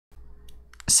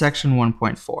Section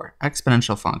 1.4,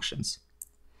 Exponential Functions.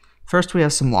 First, we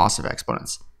have some loss of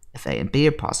exponents. If a and b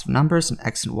are positive numbers and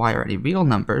x and y are any real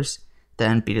numbers,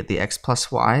 then b to the x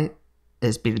plus y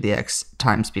is b to the x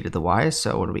times b to the y.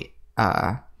 So when we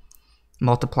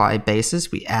multiply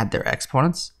bases, we add their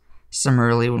exponents.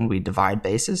 Similarly, when we divide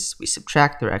bases, we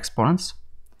subtract their exponents.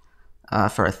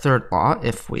 For a third law,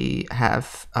 if we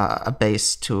have a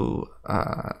base to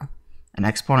an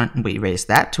exponent and we raise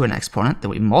that to an exponent, then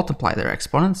we multiply their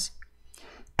exponents.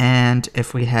 And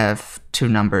if we have two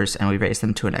numbers and we raise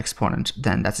them to an exponent,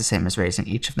 then that's the same as raising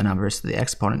each of the numbers to the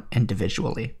exponent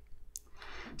individually.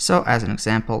 So as an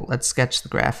example, let's sketch the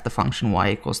graph of the function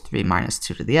y equals 3 minus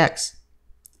 2 to the x.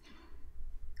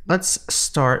 Let's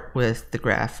start with the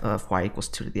graph of y equals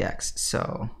 2 to the x.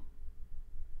 So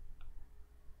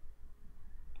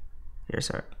here's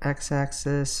our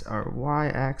x-axis, our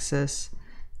y-axis,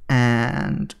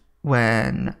 and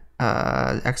when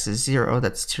x is 0,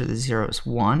 that's 2 to the 0 is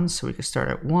 1, so we can start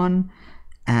at 1,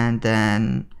 and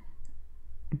then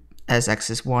as x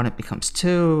is 1, it becomes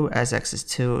 2, as x is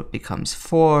 2, it becomes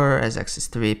 4, as x is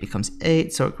 3, it becomes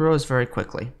 8, so it grows very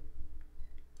quickly.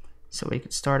 So we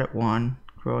could start at 1,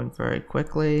 growing very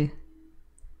quickly.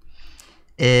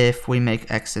 If we make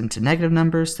x into negative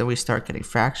numbers, then we start getting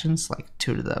fractions, like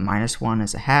 2 to the minus 1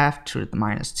 is a half, 2 to the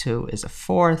minus 2 is a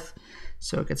fourth,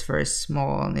 so it gets very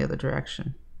small in the other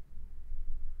direction.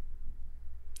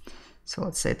 So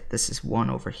let's say that this is 1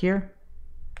 over here,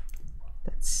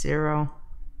 that's 0,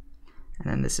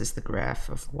 and then this is the graph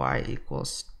of y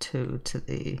equals 2 to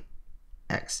the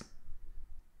x.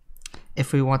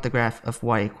 If we want the graph of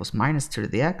y equals minus 2 to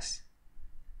the x,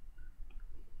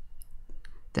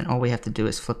 then all we have to do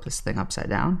is flip this thing upside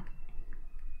down.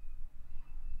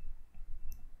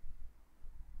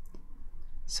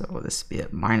 So this would be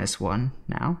at minus 1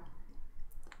 now,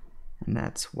 and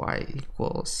that's y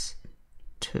equals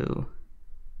 2.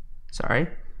 Sorry,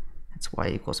 that's y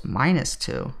equals minus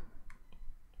 2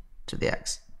 to the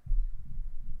x.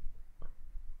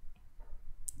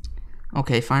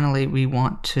 Okay, finally, we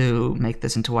want to make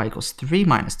this into y equals 3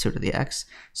 minus 2 to the x,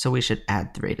 so we should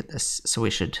add 3 to this. So we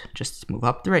should just move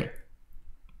up 3.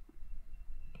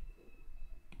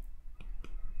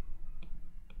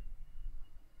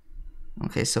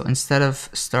 Okay, so instead of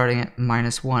starting at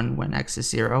minus 1 when x is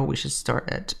 0, we should start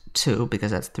at 2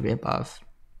 because that's 3 above.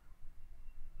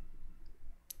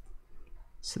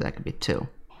 So that could be 2.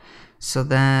 So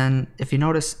then, if you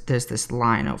notice, there's this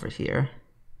line over here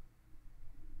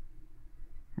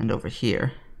and over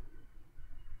here,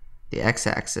 the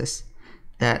x-axis,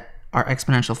 that our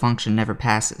exponential function never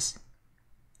passes.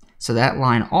 So that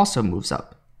line also moves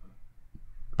up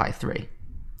by 3.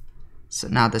 So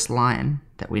now this line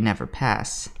that we never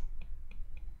pass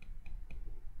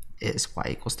is y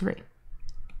equals 3.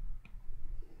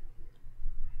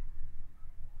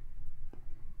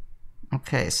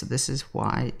 Okay, so this is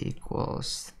y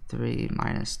equals 3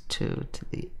 minus 2 to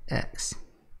the x.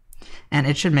 And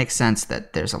it should make sense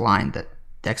that there's a line that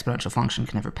the exponential function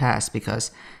can never pass,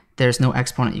 because there's no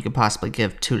exponent you could possibly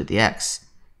give 2 to the x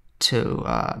to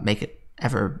make it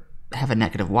ever have a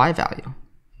negative y value.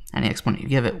 Any exponent you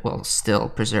give it will still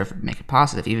preserve and make it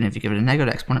positive. Even if you give it a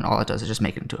negative exponent, all it does is just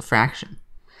make it into a fraction.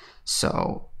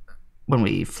 So when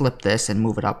we flip this and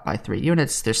move it up by 3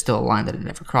 units, there's still a line that it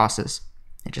never crosses.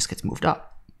 It just gets moved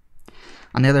up.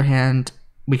 On the other hand,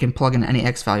 we can plug in any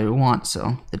x value we want,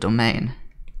 so the domain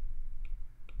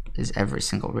is every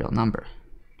single real number.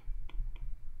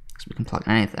 So we can plug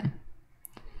in anything.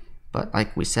 But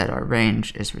like we said, our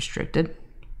range is restricted.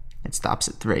 It stops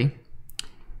at 3.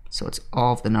 So it's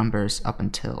all of the numbers up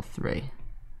until 3.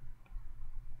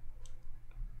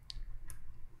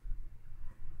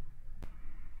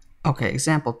 Okay,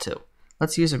 example 2.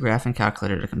 Let's use a graphing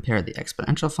calculator to compare the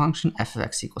exponential function f of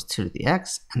x equals 2 to the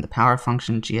x and the power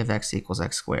function g of x equals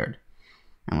x squared.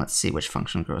 And let's see which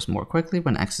function grows more quickly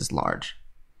when x is large.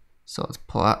 So let's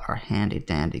pull out our handy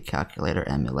dandy calculator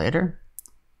emulator.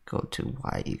 Go to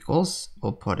y equals.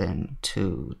 We'll put in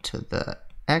 2 to the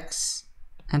x,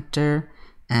 enter,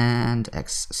 and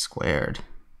x squared.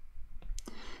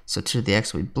 So 2 to the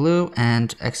x will be blue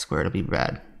and x squared will be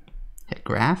red. Hit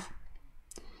graph.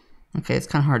 Okay, it's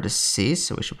kind of hard to see,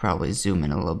 so we should probably zoom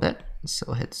in a little bit. So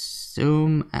we'll hit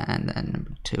zoom, and then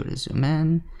number 2 to zoom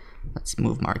in. Let's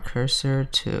move our cursor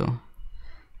to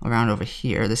around over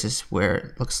here. This is where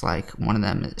it looks like one of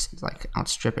them is like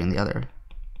outstripping the other.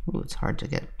 Ooh, it's hard to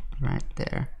get right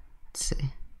there. Let's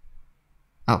see.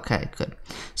 Okay, good.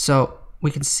 So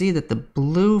we can see that the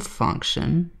blue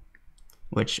function,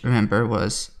 which remember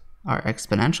was our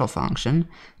exponential function,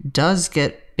 does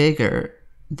get bigger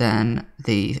than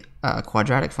the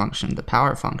quadratic function, the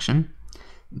power function.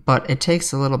 but it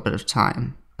takes a little bit of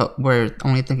time. But we're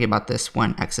only thinking about this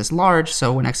when x is large,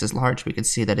 so when x is large, we can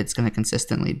see that it's going to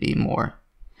consistently be more.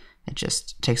 It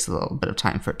just takes a little bit of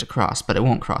time for it to cross, but it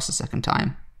won't cross a second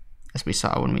time, as we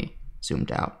saw when we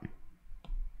zoomed out.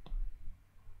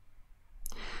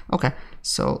 Okay,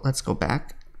 so let's go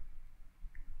back.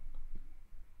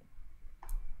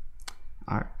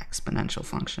 Our exponential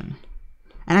function.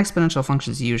 And exponential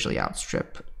functions usually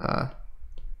outstrip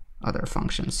other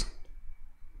functions,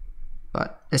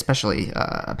 but especially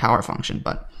a power function,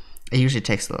 but it usually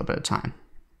takes a little bit of time.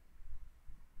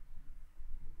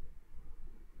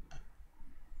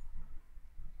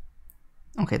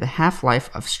 Okay, the half-life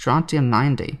of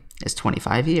strontium-90 is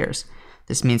 25 years.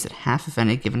 This means that half of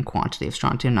any given quantity of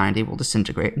strontium-90 will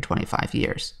disintegrate in 25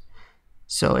 years.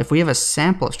 So if we have a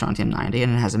sample of strontium-90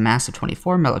 and it has a mass of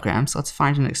 24 milligrams, let's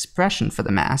find an expression for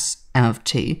the mass, m of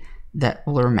t, that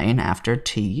will remain after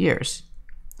t years.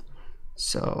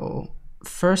 So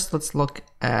first let's look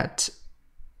at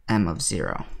m of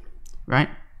 0, right?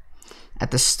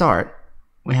 At the start,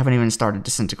 we haven't even started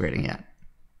disintegrating yet.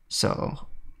 So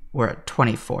we're at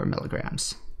 24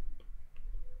 milligrams.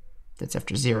 That's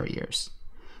after 0 years.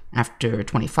 After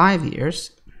 25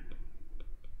 years,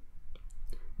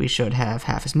 we should have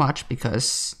half as much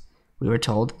because we were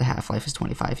told the half-life is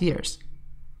 25 years.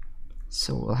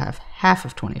 So we'll have half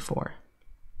of 24.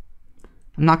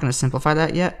 I'm not going to simplify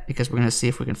that yet because we're going to see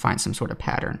if we can find some sort of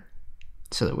pattern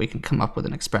so that we can come up with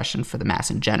an expression for the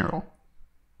mass in general.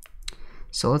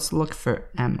 So let's look for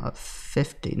m of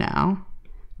 50 now.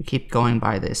 We keep going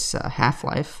by this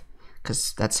half-life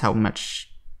because that's how much,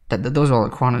 those are all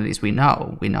the quantities we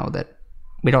know. We know that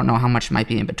we don't know how much might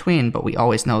be in between, but we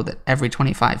always know that every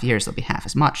 25 years there'll be half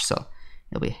as much. So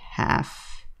it'll be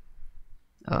half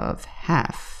of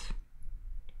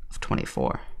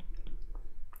 24,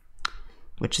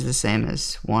 which is the same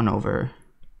as 1 over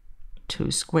 2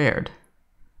 squared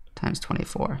times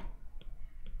 24.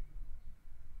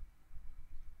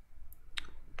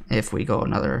 If we go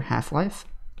another half-life,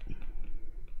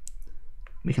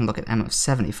 we can look at m of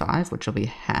 75, which will be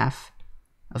half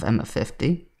of m of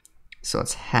 50. So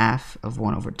it's half of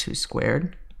 1 over 2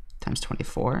 squared times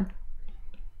 24,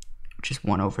 which is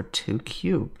 1 over 2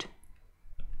 cubed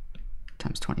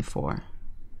times 24.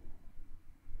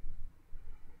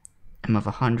 M of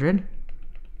 100,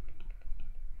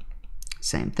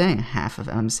 same thing, half of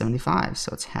m of 75,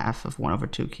 so it's half of 1 over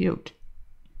 2 cubed.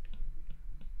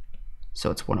 So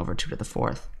it's 1 over 2 to the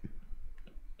 4th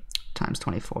times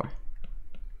 24.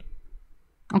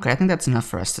 Okay, I think that's enough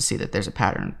for us to see that there's a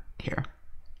pattern here.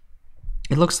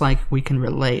 It looks like we can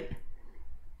relate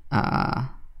the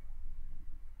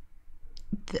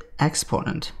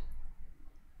exponent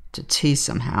to t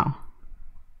somehow.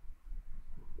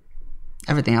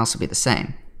 Everything else will be the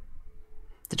same.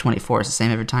 The 24 is the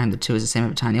same every time, the 2 is the same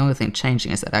every time. The only thing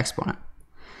changing is that exponent.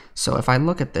 So if I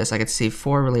look at this, I could see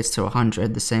 4 relates to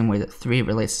 100 the same way that 3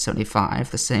 relates to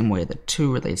 75, the same way that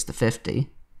 2 relates to 50.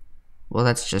 Well,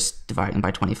 that's just dividing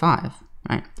by 25,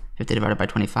 right? 50 divided by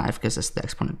 25 gives us the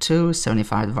exponent 2,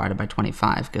 75 divided by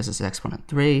 25 gives us the exponent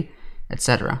 3,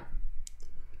 etc.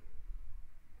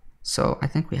 So I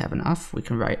think we have enough. We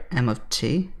can write m of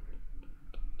t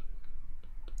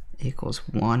equals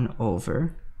 1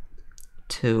 over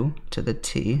 2 to the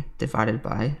t divided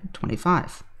by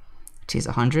 25. T is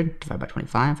 100, divided by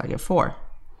 25, I get 4.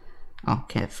 Oh,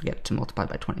 can't forget to multiply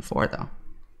by 24 though.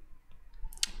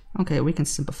 Okay, we can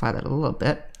simplify that a little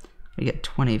bit. We get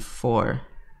 24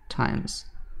 times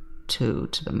 2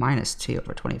 to the minus t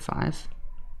over 25.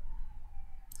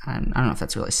 And I don't know if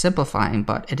that's really simplifying,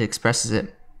 but it expresses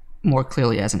it more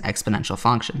clearly as an exponential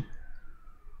function.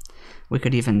 We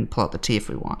could even pull out the t if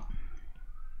we want.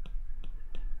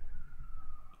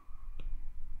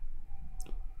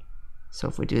 So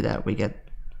if we do that, we get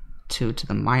 2 to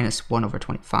the minus 1 over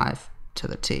 25 to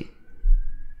the t.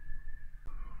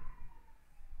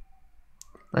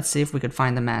 Let's see if we could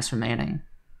find the mass remaining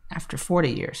after 40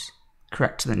 years,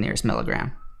 correct to the nearest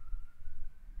milligram.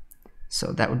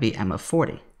 So that would be m of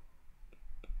 40.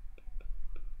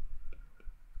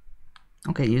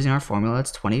 Okay, using our formula,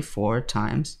 it's 24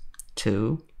 times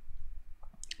 2.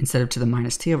 Instead of to the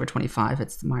minus t over 25,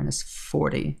 it's the minus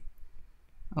 40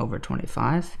 over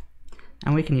 25.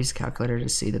 And we can use a calculator to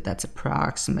see that that's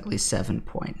approximately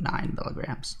 7.9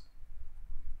 milligrams.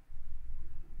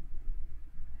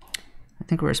 I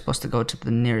think we're supposed to go to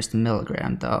the nearest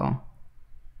milligram though.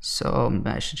 So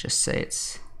I should just say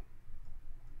it's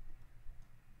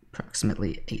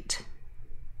approximately 8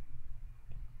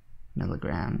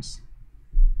 milligrams.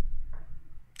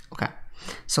 Okay,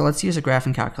 so let's use a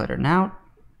graphing calculator now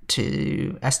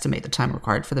to estimate the time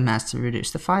required for the mass to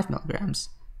reduce to 5 milligrams.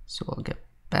 So we'll get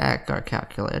back our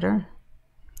calculator.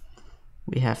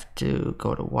 We have to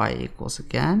go to y equals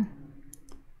again.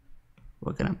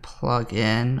 We're going to plug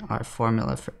in our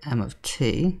formula for m of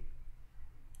t.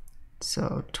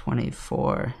 So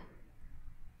 24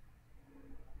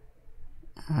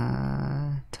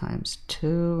 times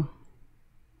 2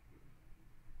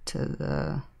 to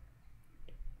the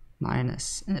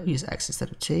minus, and we use x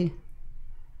instead of t,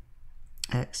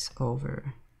 x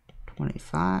over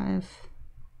 25.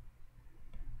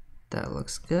 That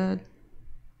looks good.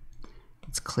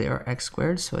 Let's clear our x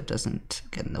squared so it doesn't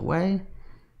get in the way.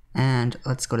 And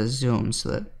let's go to zoom so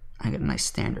that I get a nice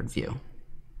standard view.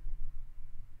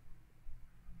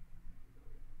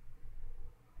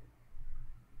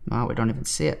 Wow, we don't even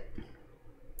see it.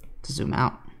 To zoom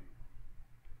out.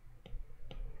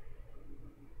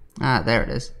 Ah, there it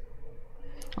is.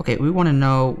 Okay, we want to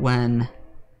know when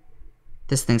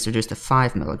this thing's reduced to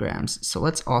 5 milligrams. So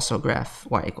let's also graph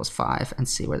y equals 5 and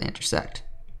see where they intersect.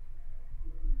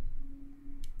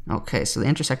 Okay, so they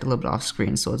intersect a little bit off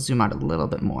screen, so let's zoom out a little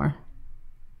bit more.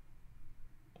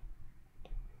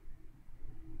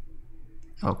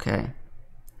 Okay.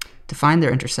 To find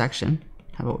their intersection,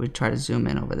 how about we try to zoom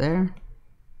in over there?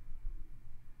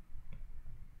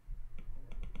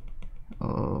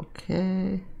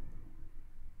 Okay.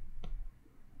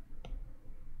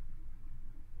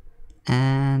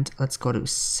 And let's go to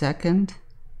second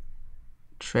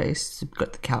trace to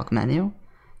get the calc menu.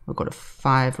 We'll go to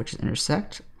 5, which is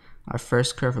intersect. Our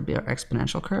first curve will be our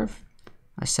exponential curve.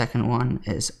 Our second one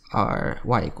is our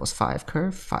y equals 5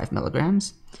 curve, 5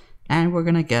 milligrams. And we're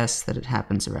going to guess that it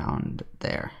happens around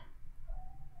there.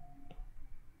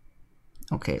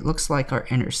 Okay, it looks like our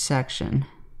intersection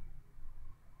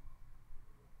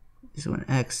is when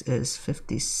x is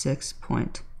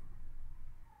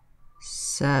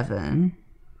 56.7.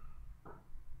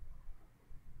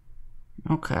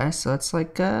 Okay, so that's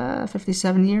like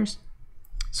 57 years.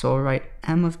 So we'll write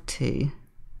m of t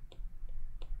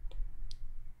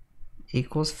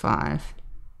equals 5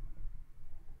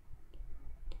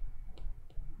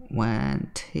 when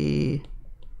t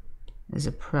is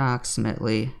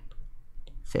approximately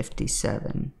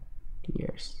 57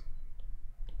 years.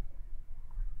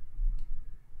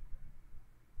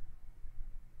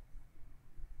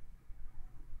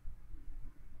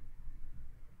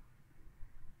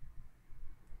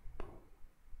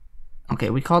 Okay,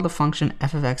 we call the function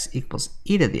f of x equals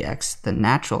e to the x the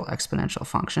natural exponential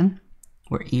function,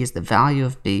 where e is the value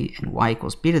of b and y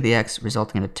equals b to the x,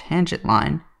 resulting in a tangent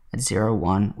line at 0,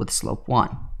 1 with slope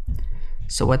 1.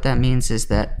 So what that means is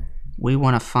that we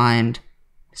want to find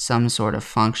some sort of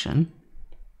function,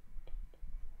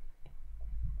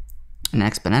 an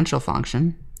exponential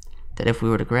function, that if we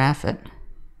were to graph it,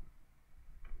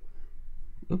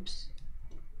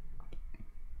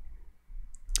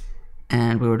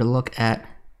 and we were to look at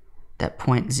that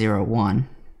point 0, 1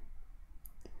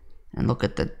 and look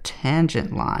at the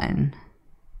tangent line,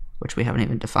 which we haven't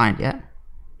even defined yet,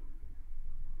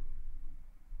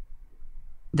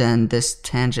 then this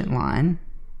tangent line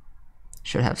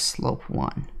should have slope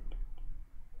 1.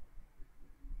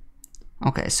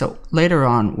 Okay, so later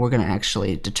on we're going to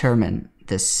actually determine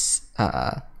this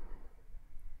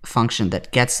function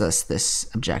that gets us this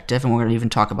objective, and we're going to even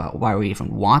talk about why we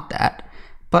even want that.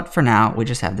 But for now, we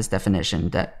just have this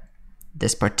definition that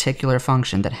this particular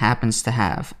function that happens to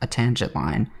have a tangent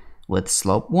line with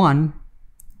slope 1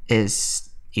 is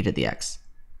e to the x,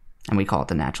 and we call it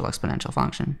the natural exponential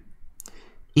function.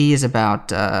 E is about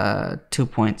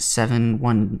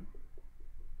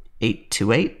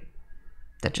 2.71828.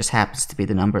 That just happens to be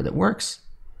the number that works,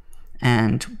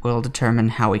 and we'll determine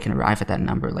how we can arrive at that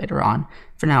number later on.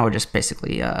 For now, we're just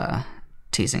basically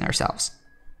teasing ourselves.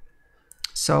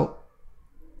 So,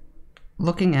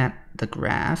 looking at the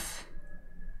graph,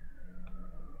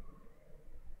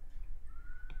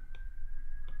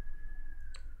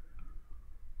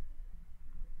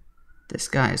 this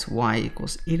guy is y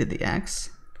equals e to the x.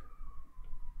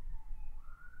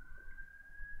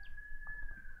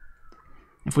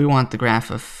 If we want the graph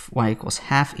of y equals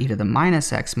half e to the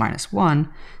minus x minus 1,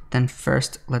 then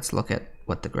first let's look at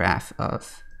what the graph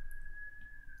of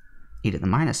e to the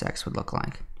minus x would look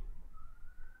like.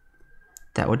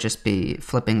 That would just be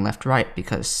flipping left-right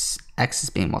because x is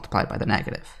being multiplied by the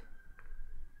negative.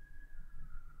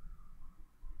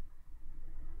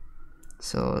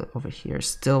 So over here,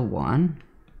 still 1.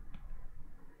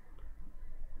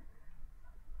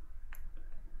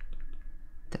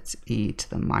 That's e to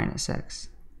the minus x.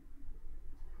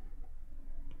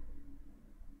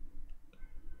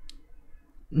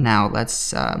 Now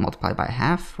let's multiply by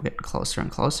half. We're getting closer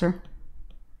and closer.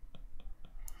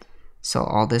 So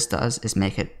all this does is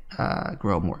make it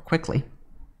grow more quickly.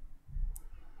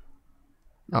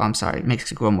 Oh, I'm sorry, it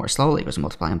makes it grow more slowly because we're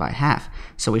multiplying by half.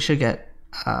 So we should get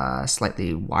a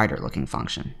slightly wider looking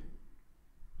function.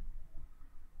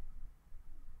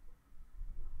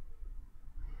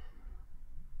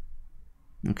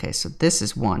 Okay, so this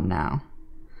is 1 now.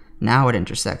 Now it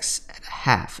intersects at a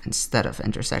half instead of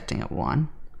intersecting at 1,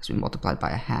 because we multiplied by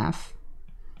a half.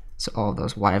 So all of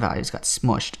those y values got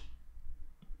smushed.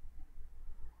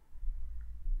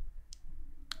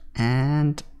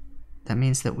 And that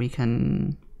means that we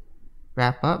can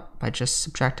wrap up by just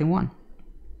subtracting 1.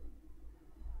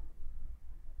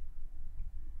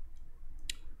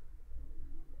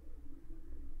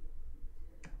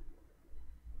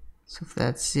 So if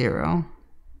that's 0,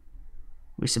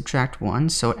 we subtract 1,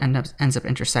 so it ends up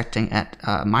intersecting at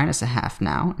minus a half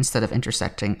now, instead of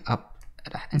intersecting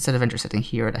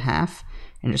here at a half,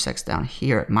 it intersects down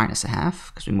here at minus a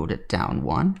half, because we moved it down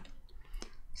 1.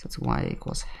 So it's y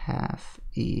equals half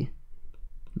e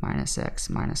minus x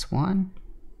minus 1.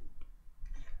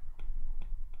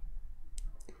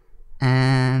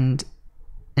 And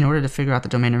in order to figure out the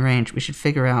domain and range, we should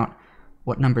figure out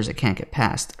what numbers it can't get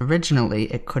past.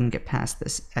 Originally, it couldn't get past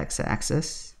this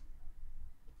x-axis,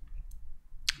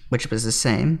 which was the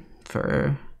same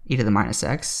for e to the minus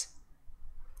x.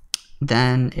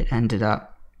 Then it ended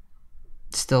up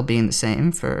still being the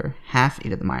same for half e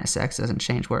to the minus x. It doesn't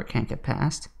change where it can't get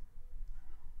past.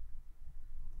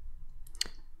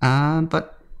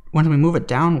 But when we move it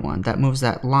down 1, that moves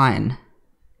that line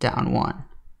down 1.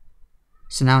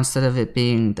 So now instead of it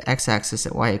being the x-axis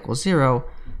at y equals 0,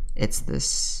 it's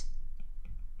this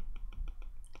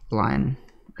line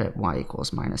at y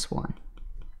equals minus 1.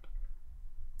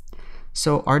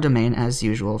 So our domain, as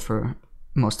usual for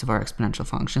most of our exponential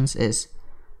functions, is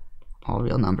all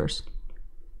real numbers,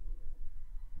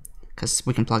 because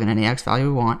we can plug in any x value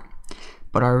we want,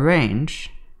 but our range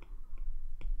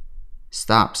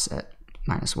stops at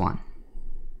minus 1.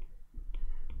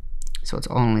 So it's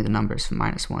only the numbers from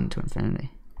minus 1 to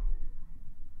infinity.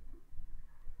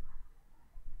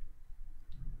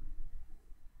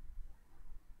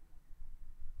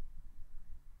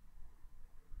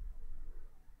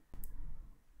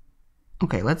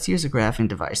 Okay, let's use a graphing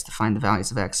device to find the values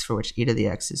of x for which e to the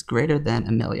x is greater than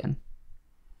 1,000,000.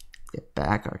 Get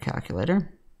back our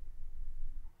calculator.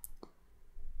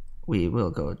 We will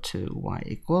go to y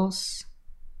equals.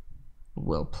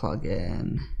 We'll plug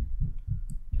in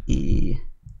e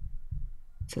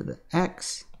to the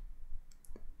x.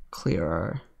 Clear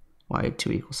our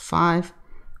y2 equals 5.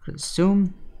 Go to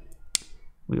zoom.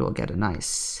 We will get a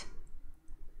nice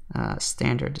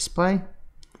standard display.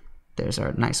 There's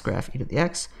our nice graph e to the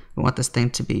x. We want this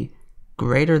thing to be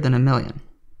greater than 1,000,000.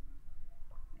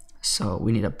 So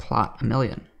we need to plot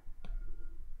 1,000,000.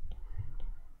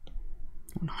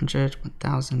 100,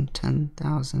 1,000,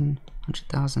 10,000,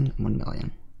 100,000,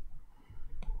 1,000,000.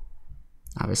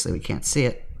 Obviously we can't see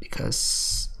it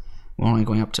because we're only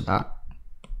going up to about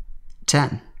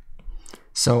 10.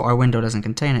 So our window doesn't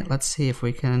contain it. Let's see if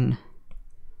we can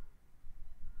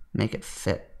make it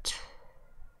fit.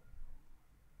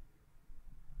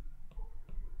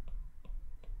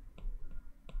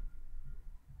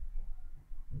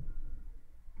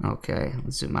 Okay,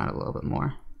 let's zoom out a little bit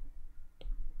more.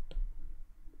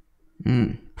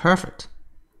 Perfect.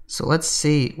 So let's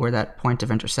see where that point of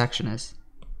intersection is.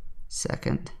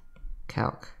 Second,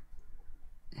 calc,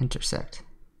 intersect,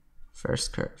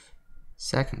 first curve,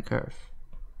 second curve.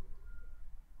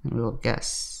 And we will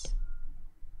guess.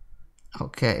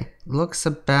 Okay, looks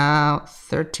about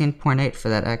 13.8 for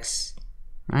that x,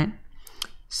 right?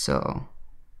 So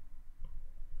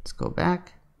let's go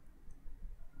back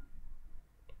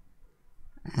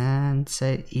and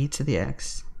say e to the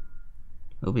x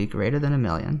will be greater than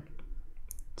 1,000,000.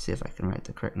 See if I can write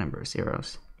the correct number of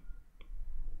zeros.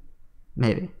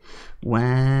 Maybe.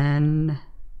 When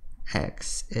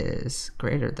x is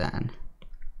greater than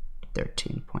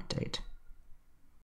 13.8.